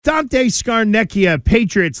Dante Scarnecchia,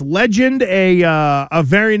 Patriots legend, a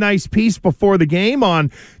very nice piece before the game on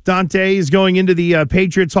Dante is going into the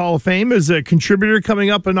Patriots Hall of Fame as a contributor coming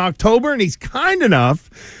up in October, and he's kind enough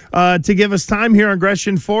to give us time here on Gresh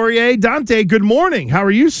and Fauria. Dante, good morning. How are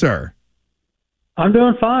you, sir? I'm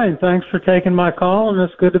doing fine. Thanks for taking my call, and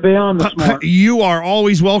it's good to be on this morning. You are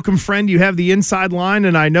always welcome, friend. You have the inside line,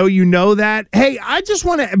 and I know you know that. Hey, I just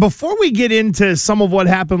want to, before we get into some of what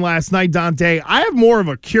happened last night, Dante, I have more of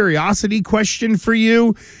a curiosity question for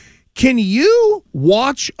you. Can you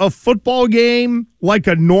watch a football game like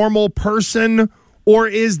a normal person, or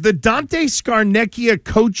is the Dante Scarnecchia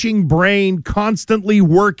coaching brain constantly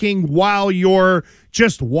working while you're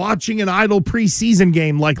just watching an idle preseason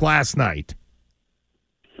game like last night?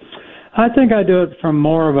 I think I do it from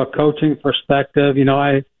more of a coaching perspective.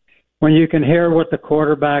 When you can hear what the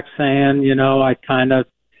quarterback's saying, I kind of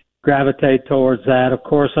gravitate towards that. Of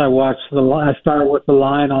course, I start with the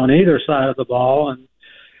line on either side of the ball and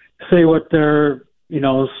see what they're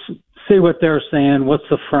saying, what's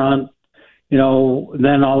the front,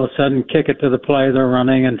 then all of a sudden kick it to the play they're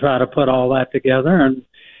running and try to put all that together and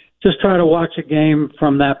just try to watch a game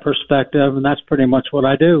from that perspective, and that's pretty much what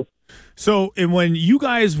I do. So, and when you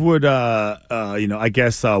guys would, watch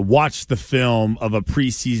the film of a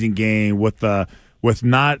preseason game with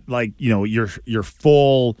not like your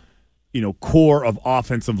full, core of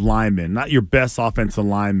offensive linemen, not your best offensive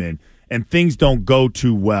linemen, and things don't go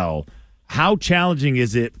too well, how challenging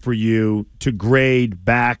is it for you to grade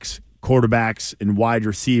backs, quarterbacks, and wide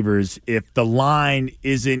receivers if the line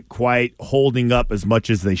isn't quite holding up as much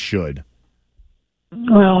as they should?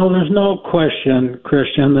 Well, there's no question,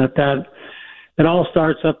 Christian, that it all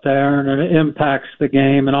starts up there and it impacts the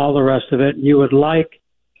game and all the rest of it. And you would like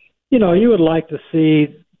to see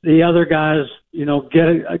the other guys,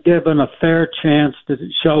 given a fair chance to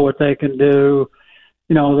show what they can do.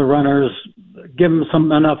 The runners, give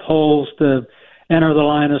them enough holes to enter the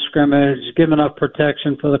line of scrimmage, give enough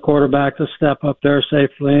protection for the quarterback to step up there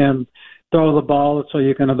safely and throw the ball so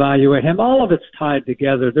you can evaluate him. All of it's tied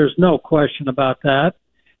together. There's no question about that.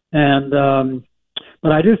 And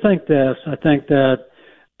but I do think this. I think that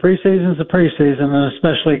preseason's a preseason, and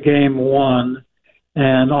especially game one.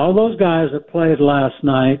 And all those guys that played last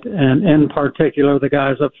night, and in particular the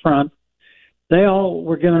guys up front, they all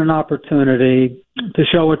were given an opportunity to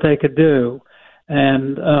show what they could do.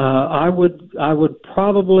 And I would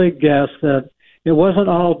probably guess that it wasn't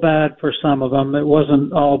all bad for some of them. It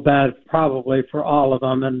wasn't all bad probably for all of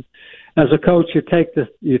them. And as a coach, you take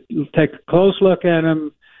a close look at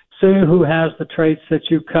them, see who has the traits that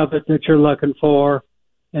you covet, that you're looking for,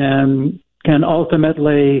 and can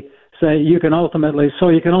ultimately say, hey,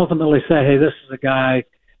 this is a guy,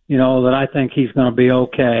 that I think he's going to be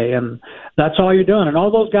okay. And that's all you're doing. And all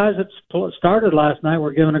those guys that started last night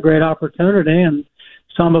were given a great opportunity, and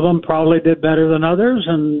some of them probably did better than others,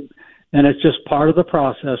 and it's just part of the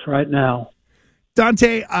process right now.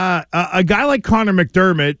 Dante, a guy like Connor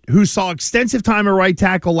McDermott, who saw extensive time at right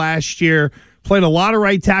tackle last year, played a lot of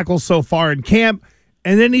right tackle so far in camp,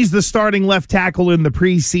 and then he's the starting left tackle in the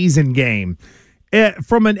preseason game.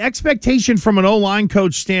 From an expectation from an O-line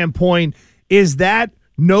coach standpoint, is that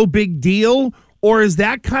no big deal, or is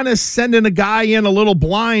that kind of sending a guy in a little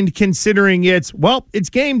blind considering it's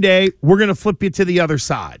game day, we're going to flip you to the other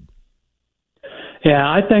side? Yeah,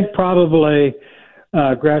 I think probably,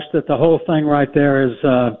 Gresh, that the whole thing right there is,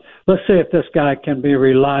 let's see if this guy can be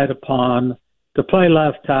relied upon to play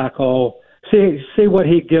left tackle, see what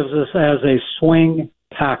he gives us as a swing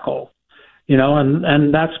tackle,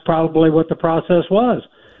 and that's probably what the process was.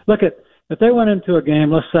 Look, if they went into a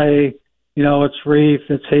game, let's say, it's Reef,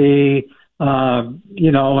 it's he, and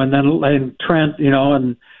Trent,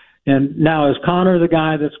 and now is Connor the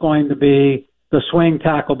guy that's going to be the swing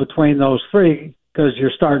tackle between those three because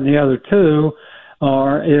you're starting the other two,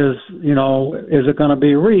 or is it going to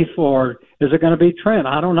be Reef, or is it going to be Trent?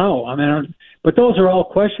 I don't know. But those are all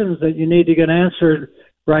questions that you need to get answered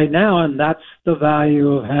right now, and that's the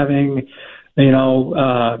value of having,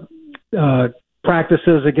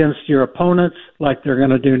 practices against your opponents like they're going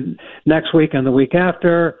to do next week and the week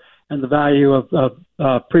after, and the value of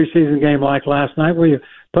a preseason game like last night where you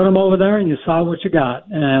put them over there and you saw what you got,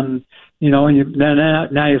 and now you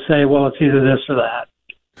say, well, it's either this or that.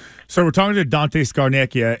 So we're talking to Dante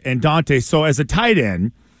Scarnecchia, and Dante, so as a tight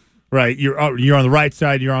end, right, you're on the right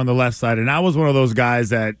side, you're on the left side, and I was one of those guys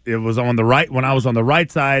that it was on the right. When I was on the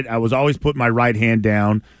right side, I was always putting my right hand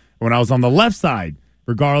down. When I was on the left side,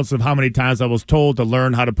 regardless of how many times I was told to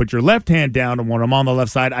learn how to put your left hand down, and when I'm on the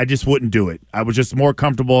left side, I just wouldn't do it. I was just more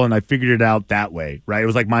comfortable, and I figured it out that way, right? It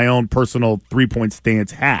was like my own personal three-point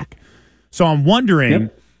stance hack. So I'm wondering,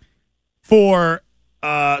 So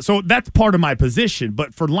that's part of my position.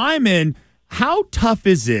 But for linemen, how tough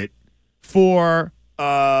is it for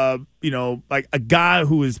like a guy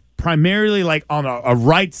who is primarily like on a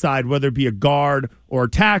right side, whether it be a guard or a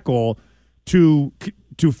tackle, to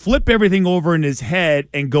flip everything over in his head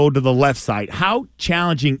and go to the left side? How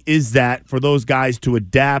challenging is that for those guys to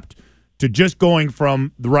adapt to just going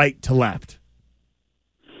from the right to left?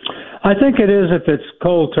 I think it is if it's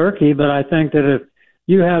cold turkey, but I think that if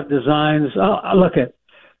you have designs, look at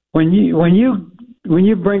when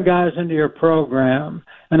you bring guys into your program,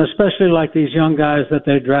 and especially like these young guys that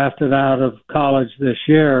they drafted out of college this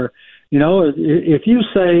year, if you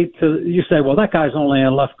say, well, that guy's only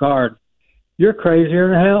a left guard, you're crazier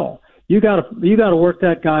than hell. You got to work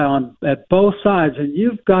that guy on at both sides, and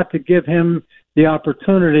you've got to give him the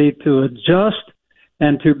opportunity to adjust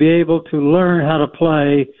and to be able to learn how to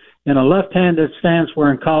play in a left-handed stance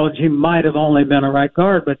where in college he might have only been a right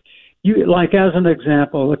guard. But you, like as an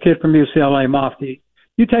example, a kid from UCLA, Mofty,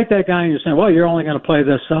 you take that guy and you're saying, well, you're only going to play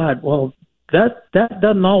this side. Well, that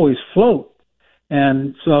doesn't always float.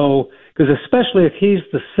 And so, because especially if he's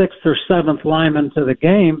the sixth or seventh lineman to the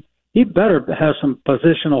game, he better have some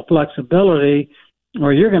positional flexibility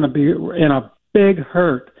or you're going to be in a big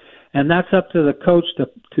hurt. And that's up to the coach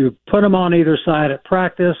to put him on either side at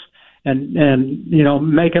practice and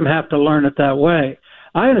make him have to learn it that way.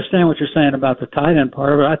 I understand what you're saying about the tight end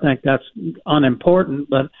part of it. I think that's unimportant,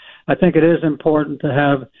 but I think it is important to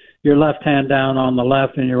have your left hand down on the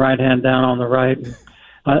left and your right hand down on the right.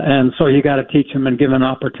 And so you got to teach him and give him an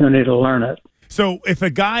opportunity to learn it. So if a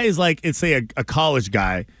guy is like, let's say a college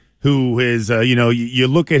guy who is, you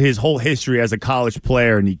look at his whole history as a college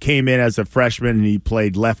player and he came in as a freshman and he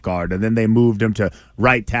played left guard and then they moved him to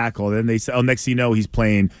right tackle. Then they said, next thing you know, he's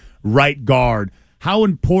playing right guard. How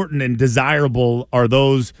important and desirable are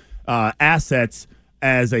those assets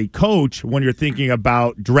as a coach when you're thinking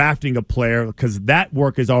about drafting a player, because that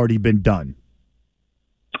work has already been done?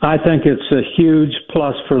 I think it's a huge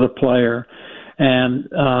plus for the player. And,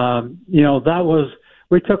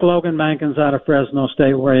 we took Logan Mankins out of Fresno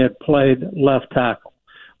State where he had played left tackle.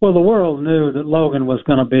 Well, the world knew that Logan was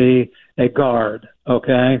going to be a guard,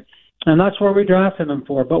 okay? And that's where we drafted him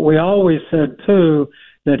for. But we always said, too,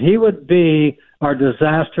 that he would be our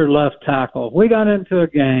disaster left tackle. We got into a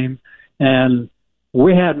game, and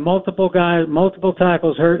we had multiple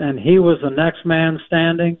tackles hurt, and he was the next man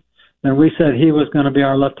standing, and we said he was going to be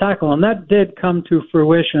our left tackle. And that did come to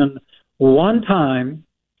fruition one time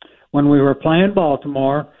when we were playing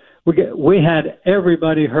Baltimore. We had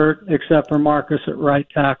everybody hurt except for Marcus at right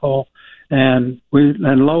tackle, and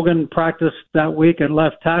Logan practiced that week at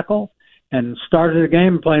left tackle and started the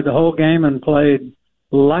game, played the whole game, and played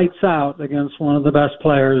lights out against one of the best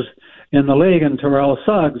players in the league, in Terrell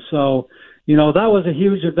Suggs. So, that was a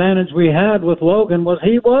huge advantage we had with Logan, was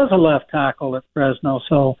he was a left tackle at Fresno.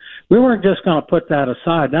 So we weren't just going to put that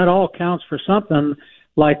aside. That all counts for something.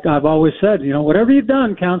 Like I've always said, whatever you've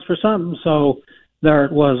done counts for something. So there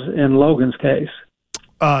it was in Logan's case.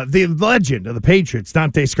 The legend of the Patriots,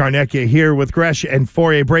 Dante Scarnecchia, here with Gresh and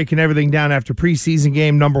Fauria, breaking everything down after preseason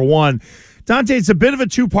game number 1. Dante, it's a bit of a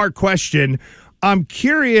two-part question. I'm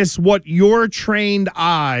curious what your trained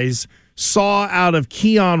eyes saw out of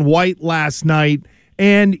Keion White last night.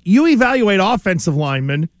 And you evaluate offensive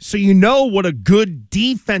linemen, so you know what a good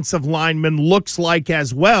defensive lineman looks like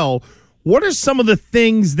as well. What are some of the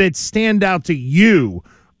things that stand out to you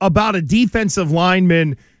about a defensive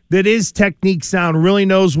lineman that is technique sound, really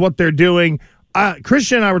knows what they're doing?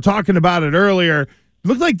 Christian and I were talking about it earlier. It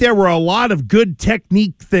looked like there were a lot of good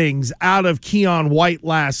technique things out of Keion White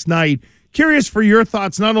last night. Curious for your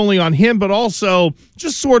thoughts, not only on him, but also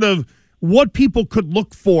just sort of what people could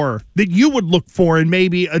look for, that you would look for in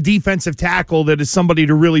maybe a defensive tackle that is somebody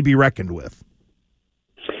to really be reckoned with.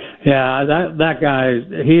 Yeah, that guy,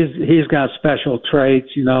 he's got special traits.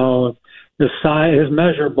 His size, his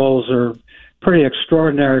measurables are pretty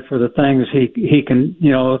extraordinary for the things he can,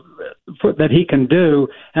 that he can do,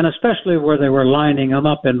 and especially where they were lining him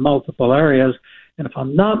up in multiple areas. And if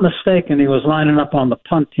I'm not mistaken, he was lining up on the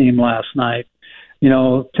punt team last night.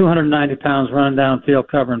 290 pounds running downfield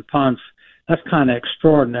covering punts. That's kind of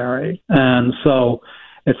extraordinary. And so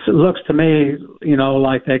it looks to me,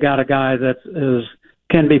 like they got a guy that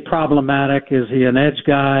can be problematic. Is he an edge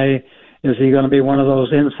guy? Is he going to be one of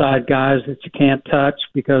those inside guys that you can't touch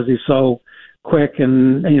because he's so quick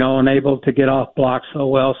and, and able to get off blocks so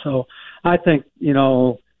well? So I think,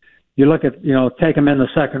 you look at, take him in the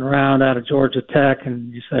second round out of Georgia Tech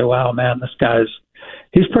and you say, wow, man,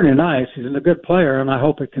 he's pretty nice. He's a good player, and I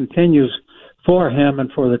hope it continues for him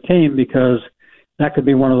and for the team, because that could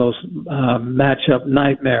be one of those matchup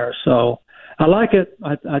nightmares. So I like it.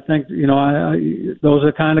 I think, those are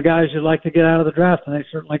the kind of guys you like to get out of the draft, and they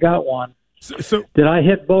certainly got one. So did I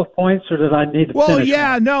hit both points, or did I need to finish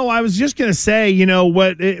one? No, I was just going to say,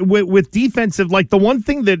 with defensive, like the one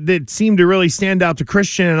thing that seemed to really stand out to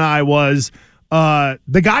Christian and I was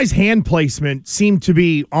the guy's hand placement seemed to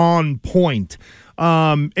be on point.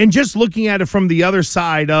 And just looking at it from the other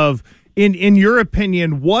side of, in your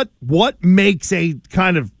opinion, what makes a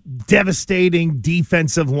kind of devastating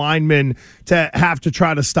defensive lineman to have to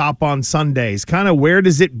try to stop on Sundays? Kind of where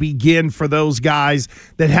does it begin for those guys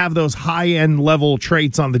that have those high-end level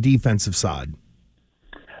traits on the defensive side?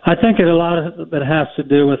 I think a lot of it has to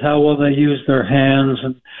do with how well they use their hands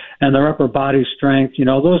and their upper body strength.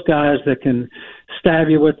 Those guys that can stab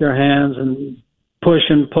you with their hands and push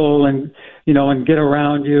and pull and get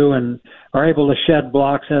around you and are able to shed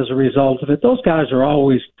blocks as a result of it. Those guys are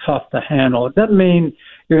always tough to handle. It doesn't mean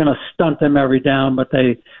you're going to stunt them every down, but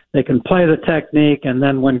they can play the technique, and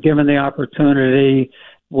then when given the opportunity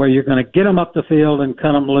where you're going to get them up the field and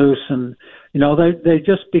cut them loose, and they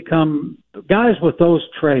just become guys with those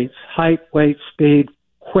traits: height, weight, speed,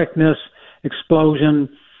 quickness, explosion.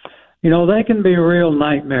 They can be real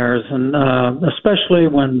nightmares, and especially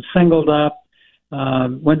when singled up.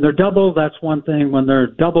 When they're doubled, that's one thing. When they're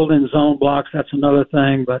doubled in zone blocks, that's another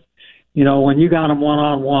thing. But, when you got them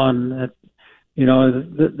one-on-one, then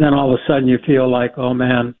all of a sudden you feel like, oh,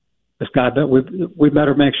 man, this guy, we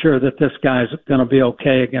better make sure that this guy's going to be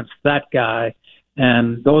okay against that guy.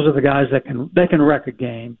 And those are the guys that can wreck a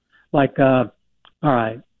game. Like, all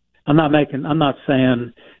right, I'm not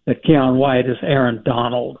saying that Keion White is Aaron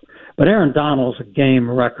Donald, but Aaron Donald's a game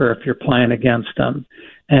wrecker if you're playing against him.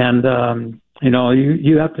 And,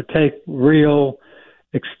 you have to take real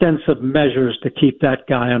extensive measures to keep that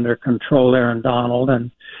guy under control, Aaron Donald.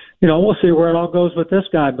 And, we'll see where it all goes with this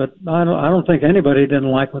guy, but I don't think anybody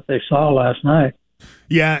didn't like what they saw last night.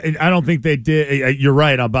 Yeah, and I don't think they did. You're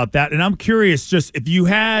right about that. And I'm curious, just if you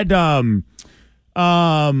had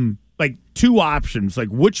like two options, like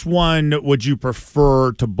which one would you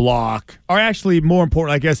prefer to block? Or actually, more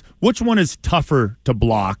important, I guess, which one is tougher to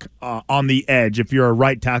block on the edge if you're a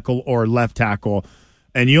right tackle or left tackle?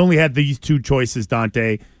 And you only had these two choices,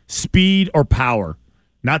 Dante: speed or power.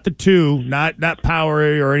 Not the two, not power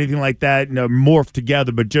or anything like that, morphed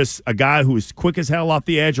together, but just a guy who is quick as hell off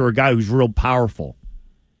the edge or a guy who's real powerful.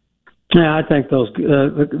 Yeah, I think those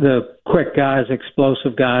the quick guys,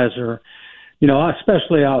 explosive guys are,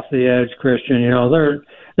 especially off the edge, Christian.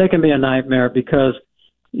 They can be a nightmare because,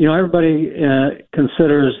 everybody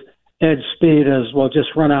considers edge speed as, well, just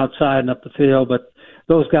run outside and up the field. But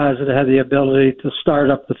those guys that have the ability to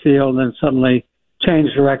start up the field and then suddenly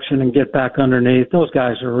change direction and get back underneath, those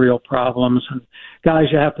guys are real problems, and guys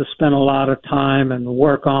you have to spend a lot of time and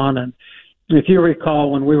work on. And if you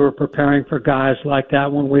recall, when we were preparing for guys like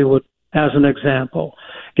that, when we would, as an example,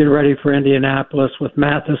 get ready for Indianapolis with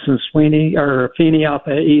Mathis and Feeney off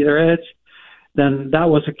at either edge, then that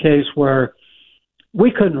was a case where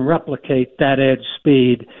we couldn't replicate that edge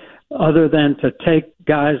speed other than to take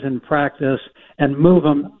guys in practice and move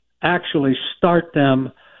them, actually start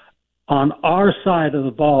them on our side of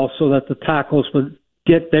the ball so that the tackles would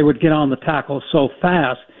get on the tackle so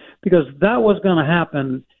fast, because that was going to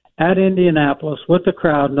happen at Indianapolis with the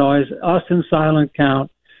crowd noise, us in silent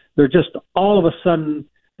count. They're just all of a sudden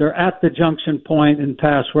they're at the junction point in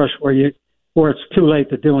pass rush where it's too late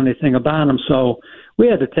to do anything about them. So we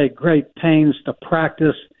had to take great pains to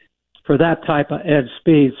practice for that type of edge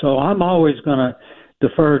speed. So I'm always going to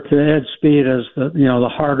defer to edge speed as the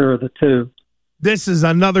harder of the two. This is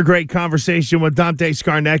another great conversation with Dante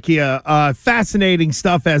Scarnecchia. Fascinating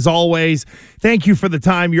stuff as always. Thank you for the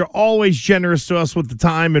time. You're always generous to us with the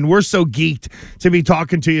time, and we're so geeked to be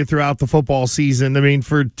talking to you throughout the football season. I mean,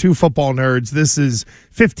 for two football nerds, this is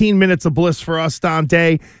 15 minutes of bliss for us,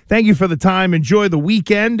 Dante. Thank you for the time. Enjoy the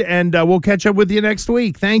weekend, and we'll catch up with you next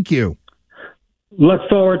week. Thank you. Look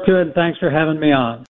forward to it, and thanks for having me on.